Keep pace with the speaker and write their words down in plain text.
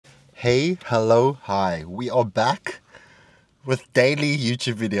Hey, hello, hi. We are back with daily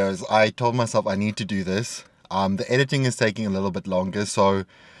YouTube videos. I told myself I need to do this. The editing is taking a little bit longer, so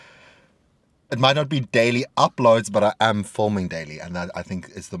it might not be daily uploads, but I am filming daily, and that I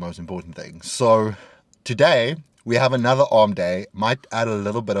think is the most important thing. So today we have another arm day. Might add a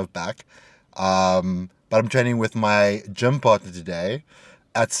little bit of back, but I'm training with my gym partner today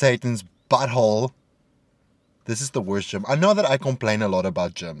at Satan's Butthole. This is the worst gym. I know that I complain a lot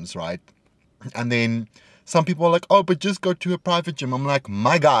about gyms, right? And then some people are like, oh, but just go to a private gym. I'm like,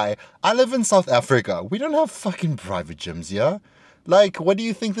 my guy, I live in South Africa. We don't have fucking private gyms here. Like, what do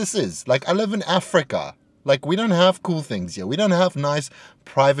you think this is? Like, I live in Africa. Like, we don't have cool things here. We don't have nice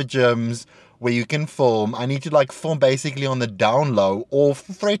private gyms where you can film. I need to, like, film basically on the down low or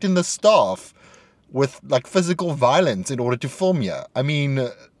threaten the staff with, like, physical violence in order to film here. I mean,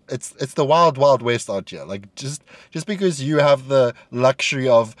 it's the wild, wild west out here. Like, just because you have the luxury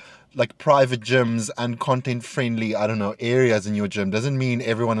of, like, private gyms and content-friendly, I don't know, areas in your gym doesn't mean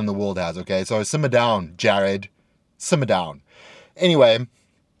everyone in the world has, okay? So simmer down, Jared. Simmer down. Anyway,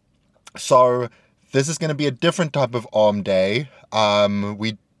 so this is going to be a different type of arm day.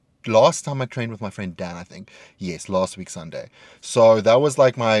 Last time I trained with my friend Dan, I think. Yes, last week Sunday. So that was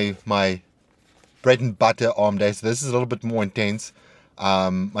like my bread and butter arm day. So this is a little bit more intense.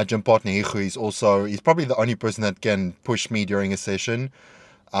 My gym partner Hichu, he's probably the only person that can push me during a session.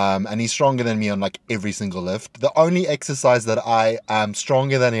 And he's stronger than me on like every single lift. The only exercise that I am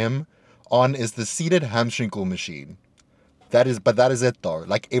stronger than him on is the seated hamstring curl machine. That is it though.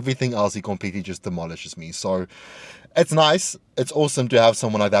 Like everything else, he completely just demolishes me. So it's nice. It's awesome to have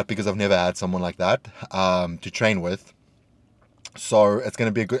someone like that because I've never had someone like that to train with. So it's going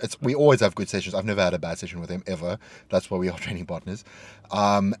to be a good, we always have good sessions. I've never had a bad session with him ever. That's why we are training partners.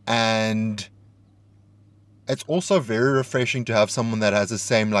 And it's also very refreshing to have someone that has the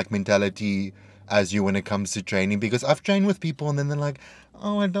same like mentality as you when it comes to training, because I've trained with people and then they're like,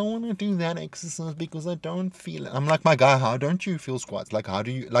 oh, I don't want to do that exercise because I don't feel it. I'm like, my guy, how don't you feel squats? Like, how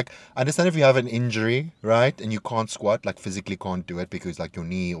do you, like, I understand if you have an injury, right, and you can't squat, like physically can't do it because like your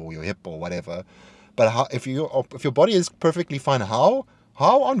knee or your hip or whatever. But how, if your body is perfectly fine, how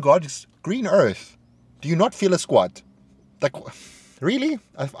on God's green earth do you not feel a squat? Like, really?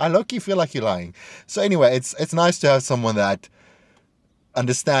 I low-key feel like you're lying. So anyway, it's nice to have someone that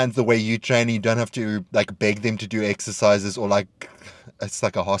understands the way you train. You don't have to like beg them to do exercises or like it's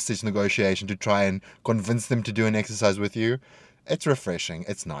like a hostage negotiation to try and convince them to do an exercise with you. It's refreshing.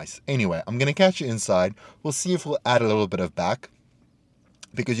 It's nice. Anyway, I'm going to catch you inside. We'll see if we'll add a little bit of back.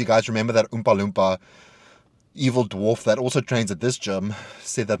 Because you guys remember that Oompa Loompa evil dwarf that also trains at this gym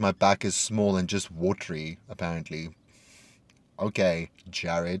said that my back is small and just watery, apparently. Okay,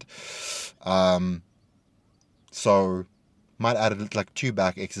 Jared. So might add like 2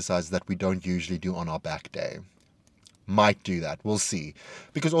 back exercises that we don't usually do on our back day. Might do that. We'll see.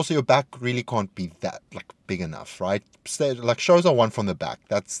 Because also your back really can't be that like big enough, right? Like shows are one from the back.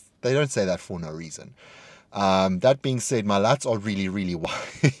 They don't say that for no reason. That being said, my lats are really, really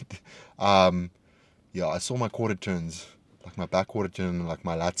wide. Yeah, I saw my quarter turns, like my back quarter turn and like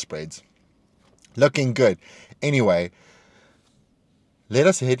my lat spreads. Looking good. Anyway, let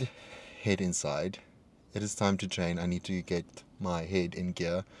us head inside. It is time to train. I need to get my head in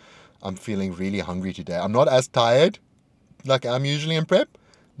gear. I'm feeling really hungry today. I'm not as tired like I'm usually in prep.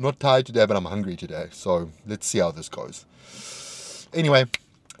 I'm not tired today, but I'm hungry today. So let's see how this goes. Anyway,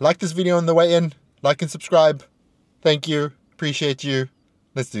 like this video on the way in. Like and subscribe. Thank you. Appreciate you.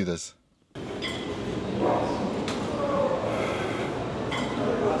 Let's do this.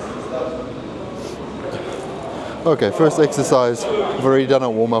 Okay, first exercise. We've already done a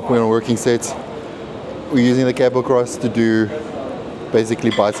warm-up. We're on working sets. We're using the cable cross to do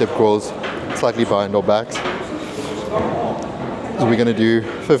basically bicep curls, slightly behind our backs. So we're going to do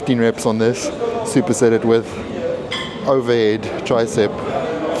 15 reps on this, superset it with overhead tricep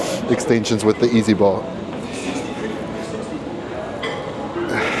extensions with the easy bar.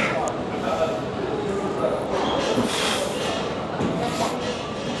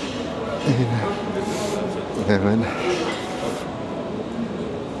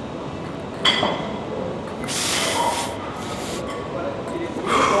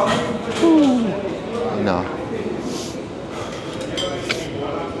 No.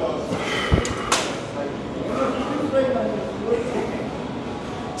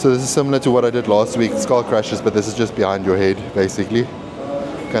 So this is similar to what I did last week, skull crushes, but this is just behind your head, basically.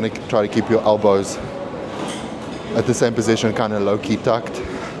 Kind of try to keep your elbows at the same position, kind of low-key tucked.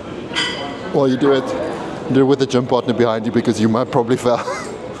 While you do it with a gym partner behind you because you might probably fail.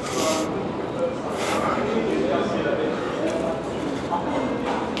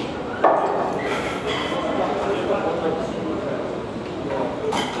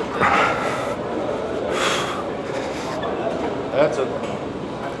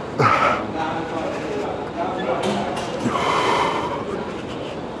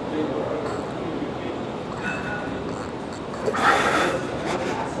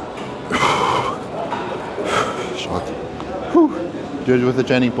 do it with a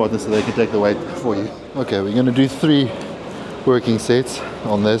training partner so they can take the weight for you. Okay, we're going to do 3 working sets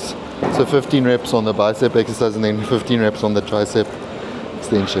on this. So 15 reps on the bicep exercise and then 15 reps on the tricep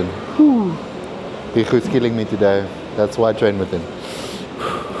extension. Hichu's killing me today. That's why I train with him.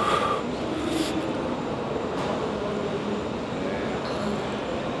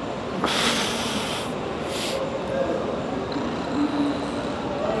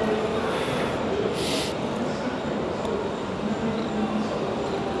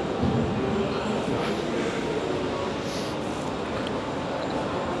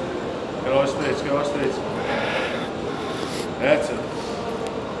 Go straight. That's it.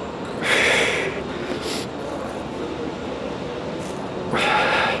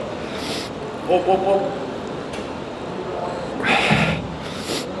 Op.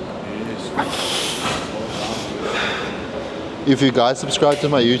 If you guys subscribe to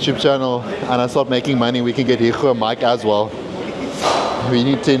my YouTube channel and I start making money, we can get Hichu a mic as well. We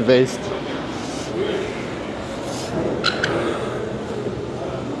need to invest.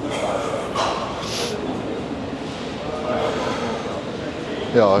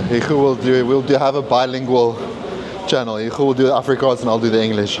 Yeah, Hichu we'll have a bilingual channel. Hichu will do the Afrikaans and I'll do the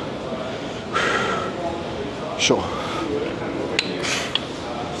English. Sure.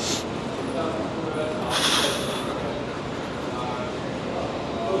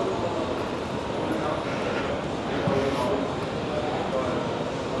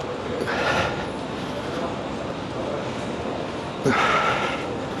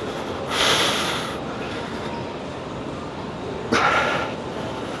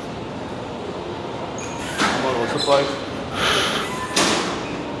 Supply.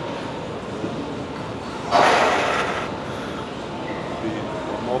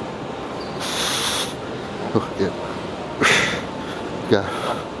 Oh, yeah. Yeah.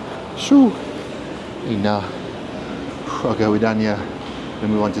 Shoo. Enough. Okay, we're done here. Then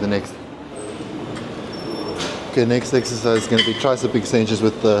move on to the next. Okay, next exercise is going to be tricep extensions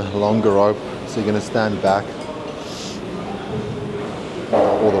with the longer rope. So you're going to stand back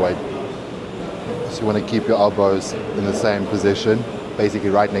all the way. So you want to keep your elbows in the same position, basically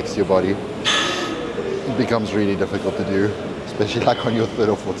right next to your body. It becomes really difficult to do, especially like on your 3rd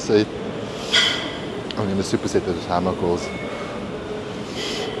or 4th set. I'm going to superset those hammer calls.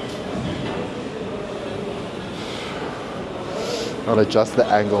 I'll adjust the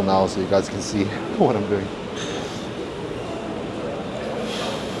angle now so you guys can see what I'm doing.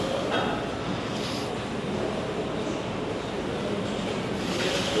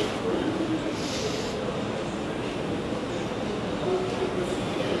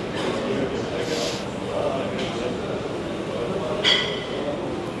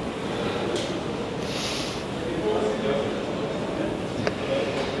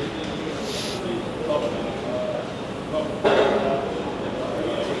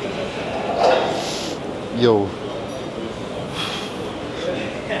 Yo,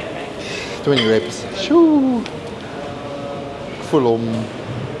 20 reps. Shoo. Full on.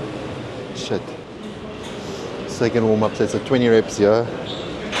 Shit. Second warm up set, so 20 reps here,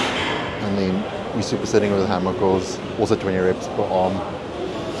 and then we're supersetting with hammer calls. Also 20 reps per arm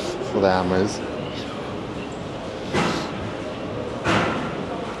for the hammers.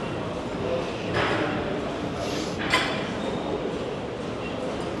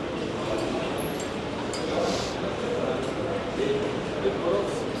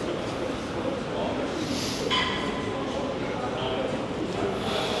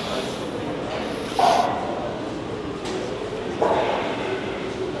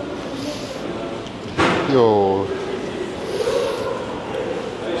 Yo.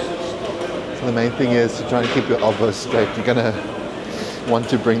 So the main thing is to try and keep your elbows straight. You're gonna want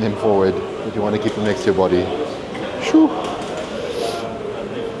to bring them forward, but you want to keep them next to your body. Shoo.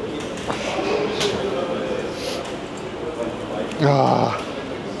 Ah.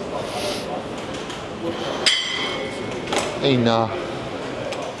 Enough.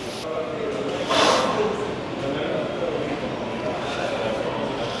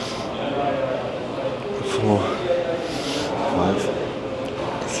 4, 5,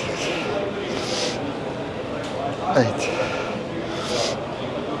 6, 8.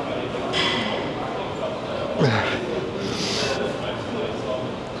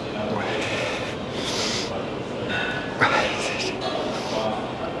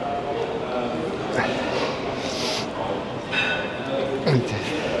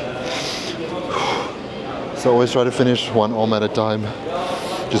 So always try to finish one arm at a time,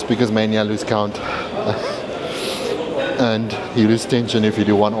 just because mainly I lose count. And you lose tension if you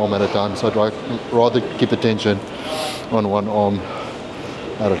do one arm at a time, so I'd rather keep the tension on one arm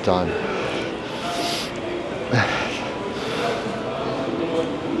at a time.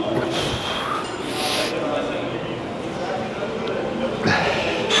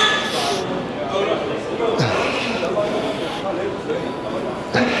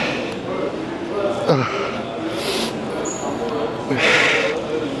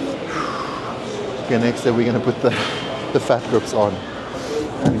 Okay, next step we're gonna put the fat grips on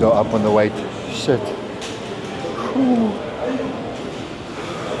and go up on the weight. Shit. Whew.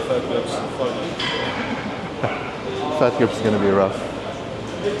 Fat grips is gonna be rough.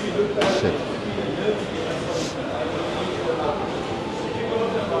 Shit.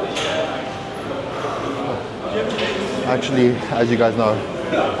 Actually, as you guys know,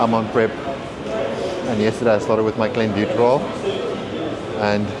 I'm on prep, and yesterday I started with my clenbuterol,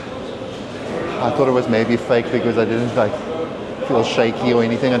 and I thought it was maybe fake because I didn't like feel shaky or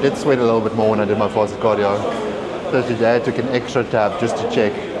anything. I did sweat a little bit more when I did my fasted cardio. So today I took an extra tab just to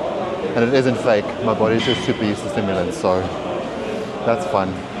check, and it isn't fake. My body's just super used to stimulants, so that's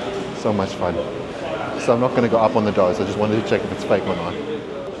fun. So much fun. So I'm not going to go up on the dose. I just wanted to check if it's fake or not.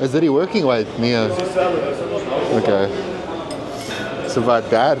 Is dit die working weight? Nee. Okay. So wat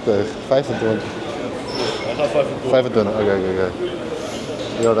derde? 25. 25. Okay.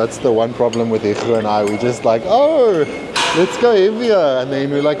 Yeah, that's the one problem with Ego and I. We just like, oh, let's go heavier. And then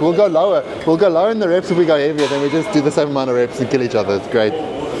we're like, we'll go lower. We'll go lower in the reps if we go heavier. Then we just do the same amount of reps and kill each other. It's great.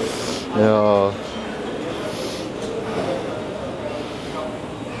 Yeah.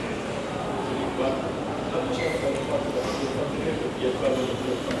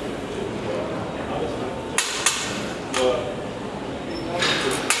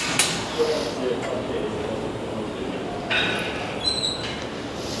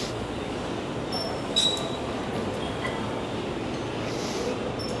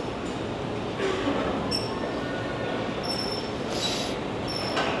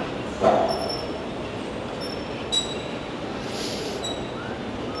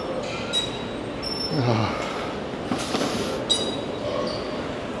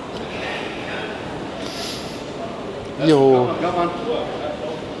 Yo. Come on.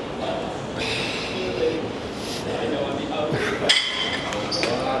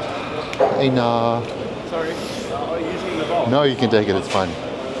 Hey, nah. Sorry. Are you using the ball? No, you can take it. It's fine.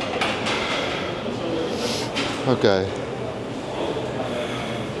 Okay.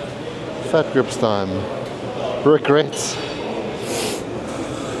 Fat grips time. Regrets.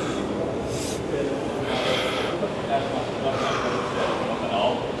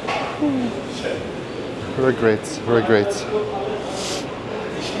 Regrets.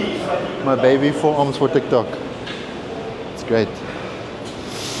 My baby forearms for TikTok. It's great.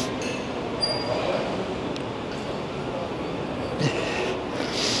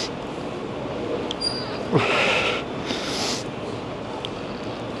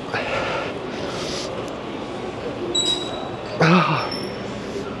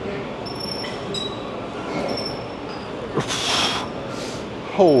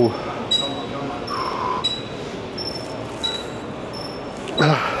 Oh.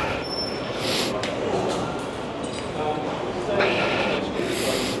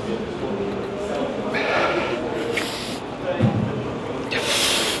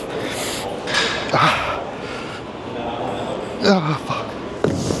 Oh, fuck.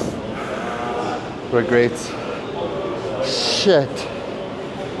 Regrets. Shit.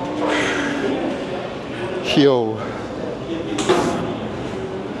 Yo.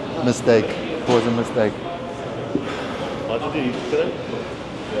 Mistake. Was a mistake. What did you do today?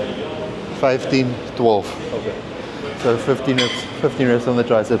 15, 12. Okay. So 15 reps on the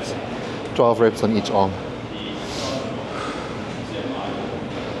triceps, 12 reps on each arm.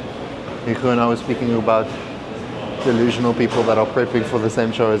 Nico and I were speaking about delusional people that are prepping for the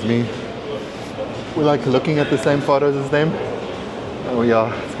same show as me. We're like looking at the same photos as them. Oh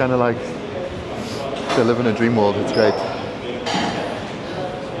yeah, it's kind of like they live in a dream world. It's great.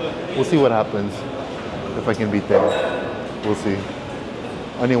 We'll see what happens if I can beat them. We'll see.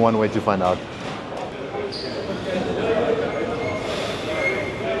 Only one way to find out.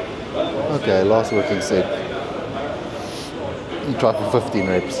 Okay, last working set. You try for 15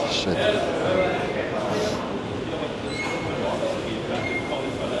 reps. Shit.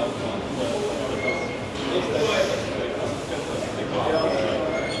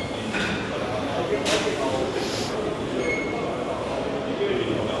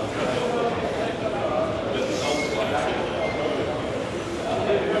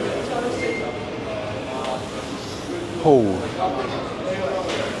 Oh.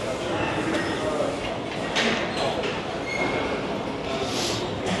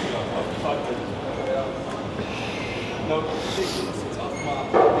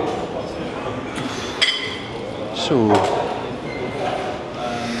 Sure.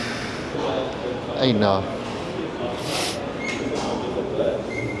 Hey, no.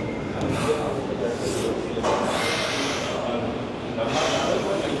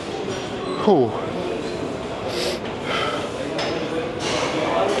 Oh.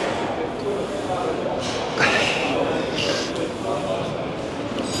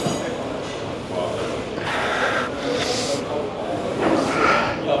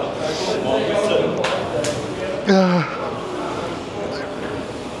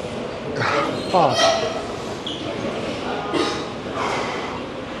 Fuck.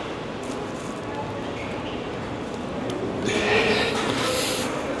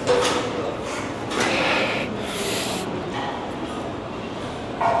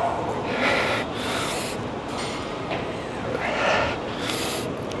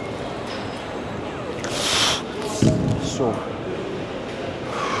 So.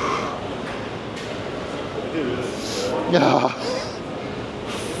 Yeah.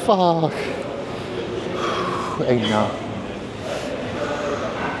 Fuck. Ain't now.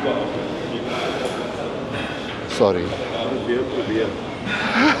 Sorry.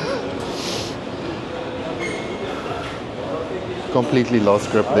 Completely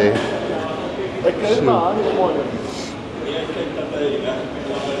lost grip there.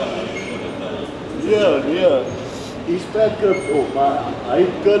 Yeah. His fat grips op, maar hy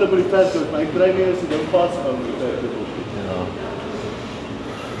kan op die fat grips, maar hy kry nie as hy dan vashou met die fat grip op. Yeah.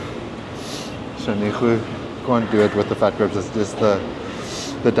 So Niku can't do it with the fat grips. It's just the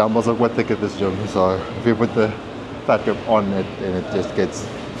dumbbells are quite thick at this gym. So if you put the fat grip on it, then it just gets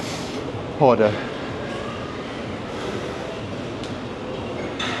harder.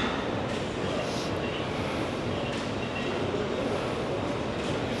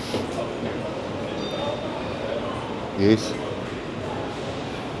 Yes.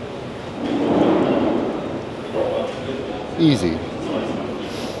 Easy.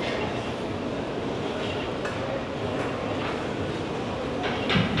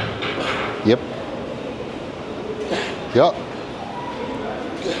 Yep. Yep.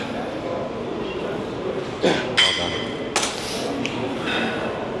 Well done.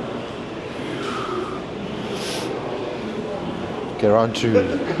 Okay, round two.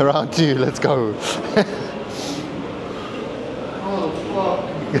 Round two, let's go.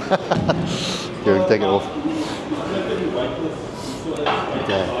 Here, take it off.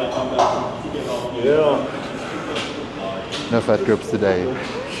 Okay. Yeah. No fat grips today.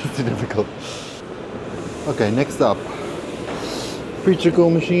 It's too difficult. Okay, next up. Preacher curl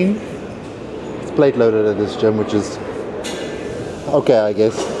machine. It's plate loaded at this gym, which is okay, I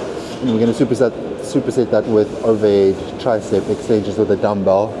guess. And we're going to superset that with overhead tricep extensions with a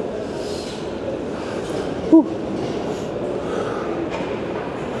dumbbell. Whew.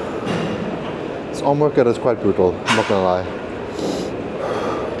 This arm workout is quite brutal, I'm not gonna lie.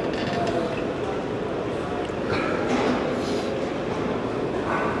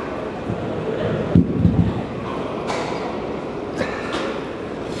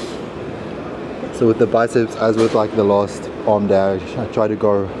 So with the biceps, as with like the last arm day, I try to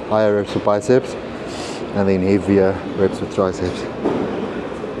go higher reps with biceps and then heavier reps with triceps.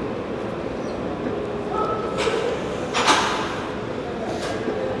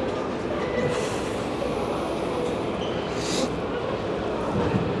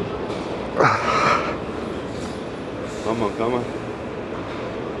 Come on.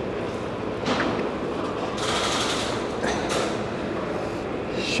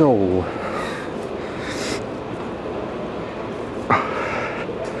 Show.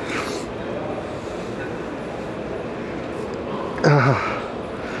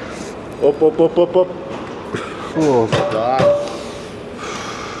 Op. Oh. Daar.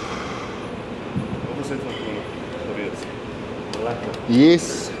 Opposite van Koen. Probeer het. Lekker.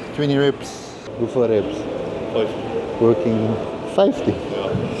 Yes, 20 reps. Hoeveel reps? 5. Working 50. Ja.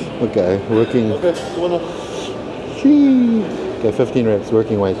 Okay, working. Oké, kom maar nog. Okay, 15 reps,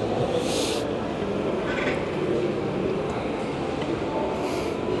 working weight.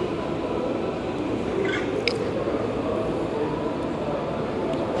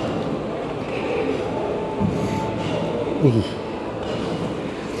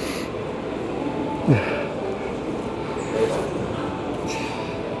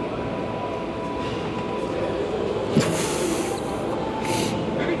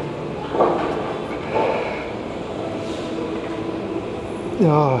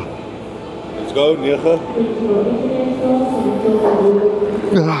 Ja. Let's go, 9.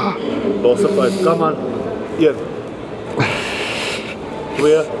 Ja. Laaste 5, come on. 1.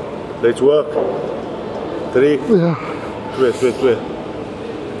 2. Let's work. 3. Ja. 2.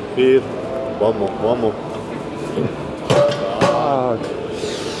 4. One more.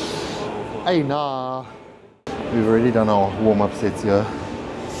 Hey, nah. We've already done our warm-up sets here.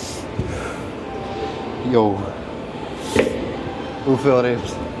 Yo. Hoeveel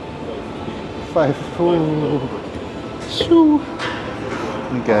reps? 5. Ooh. Shoo.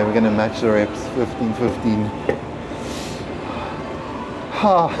 Okay, we're gonna match the reps. 15.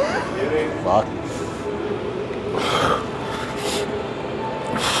 Ha. Fuck.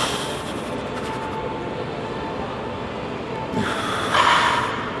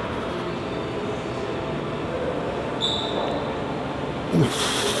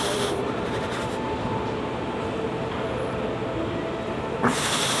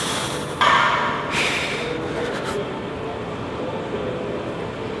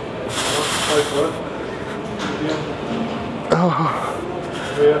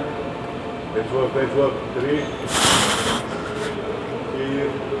 2. Let's work. 3. 4.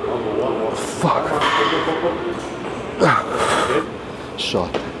 One more. Fuck. Okay.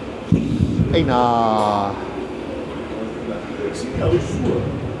 Shot. Hey, nah. Ek sien jou so.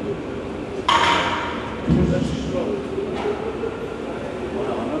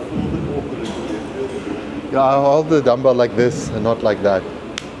 Yeah, I hold the dumbbell like this and not like that.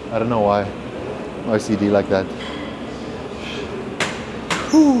 I don't know why. OCD like that.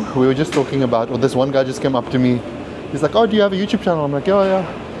 Whew. We were just talking about, well, this one guy just came up to me. He's like, oh, do you have a YouTube channel? I'm like, oh, yeah.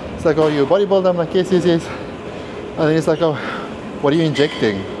 He's like, oh, you a bodybuilder? I'm like, yes. And then he's like, oh, what are you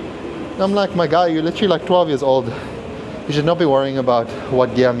injecting? And I'm like, my guy, you're literally like 12 years old. You should not be worrying about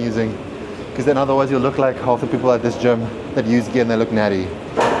what gear I'm using. Because then otherwise you'll look like half the people at this gym that use gear and they look natty.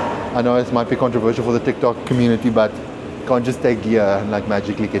 I know it might be controversial for the TikTok community, but you can't just take gear and like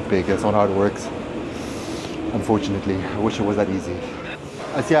magically get big. That's not how it works. Unfortunately, I wish it was that easy.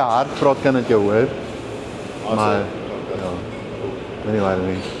 As jy hard praat kan dit jou hoor. Maar ja. Moenie worry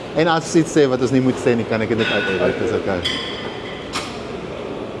nie. En as jy iets sê wat ons nie moet sê nie, kan ek dit uit. Dit is okay.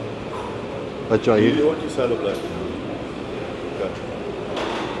 Wat jy You want to celebrate? Okay.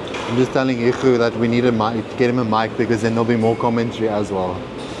 I'm just telling Igu that we need a mic, get him a mic because then there'll be more commentary as well.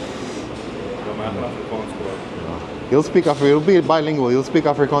 He'll speak Afrikaans, he'll be bilingual. He'll speak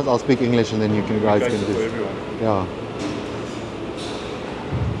Afrikaans, I'll speak English, and then you guys can do. Yeah.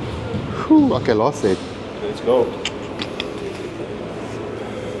 Whew, okay, last set. Let's go.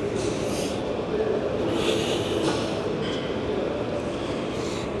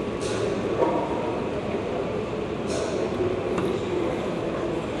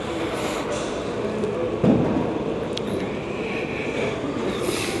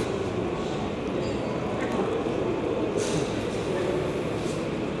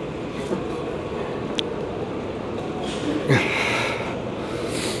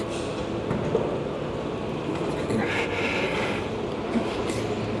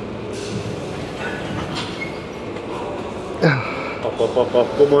 Up.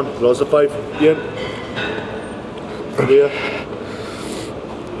 Come on, last 5. 1,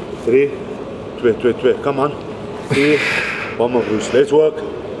 2, 3, 2. Come on. 3. One more boost. Let's work.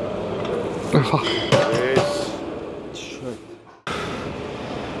 Yes.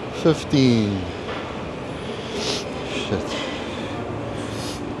 15. Shit.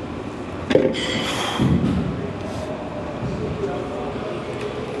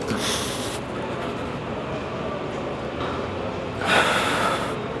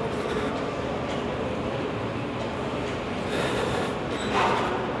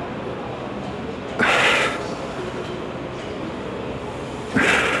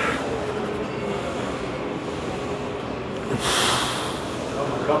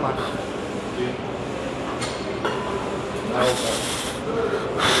 Come on.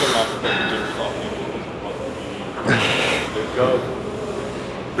 Let's go.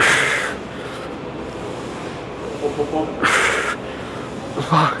 Up.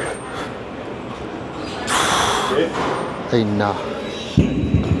 Fuck. Okay. Hey, nah.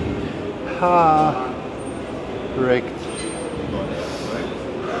 Ha. Wrecked.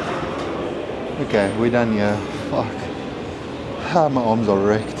 Okay, we're done here. Fuck. Ah, my arms are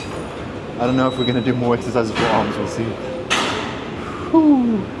wrecked. I don't know if we're gonna do more exercises for arms, we'll see.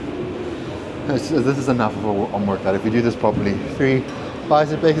 Whew. This is enough of an arm workout. If we do this properly, 3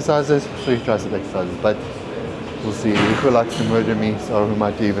 bicep exercises, 3 tricep exercises, but we'll see. Igu likes to murder me, so we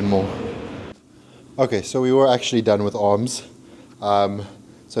might do even more. Okay, so we were actually done with arms.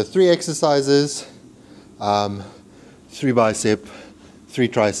 So 3 exercises, 3 bicep, 3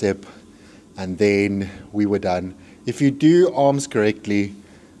 tricep, and then we were done. If you do arms correctly,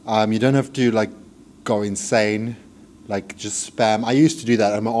 you don't have to like go insane, like just spam. I used to do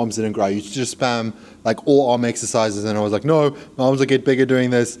that and my arms didn't grow. I used to just spam like all arm exercises and I was like, no, my arms will get bigger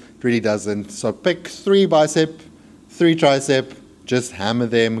doing this. It really doesn't. So pick 3 bicep, 3 tricep, just hammer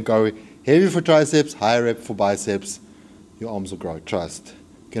them, go heavy for triceps, high rep for biceps. Your arms will grow, trust.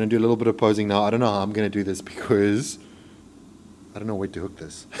 Gonna do a little bit of posing now. I don't know how I'm gonna do this because I don't know where to hook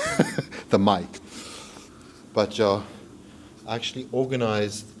this, the mic. But I actually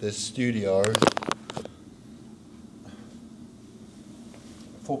organized this studio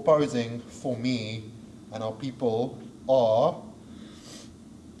for posing for me, and our people are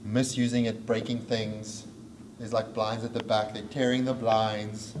misusing it, breaking things. There's like blinds at the back, they're tearing the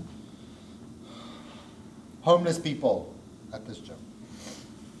blinds. Homeless people at this gym.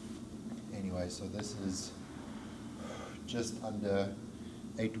 Anyway, so this is just under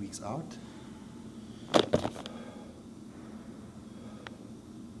 8 weeks out.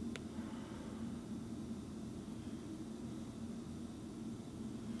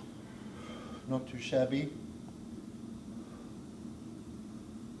 not too shabby.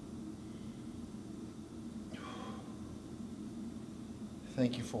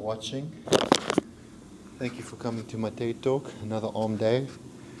 Thank you for watching. Thank you for coming to my TED Talk, another arm day.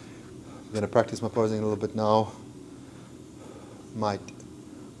 I'm going to practice my posing a little bit now. Might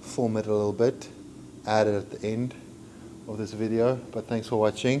form it a little bit, add it at the end of this video, but thanks for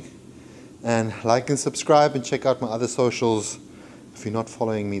watching. And like and subscribe and check out my other socials if you're not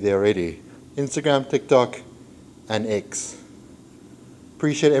following me there already. Instagram, TikTok, and X.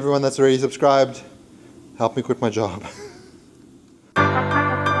 Appreciate everyone that's already subscribed. Help me quit my job.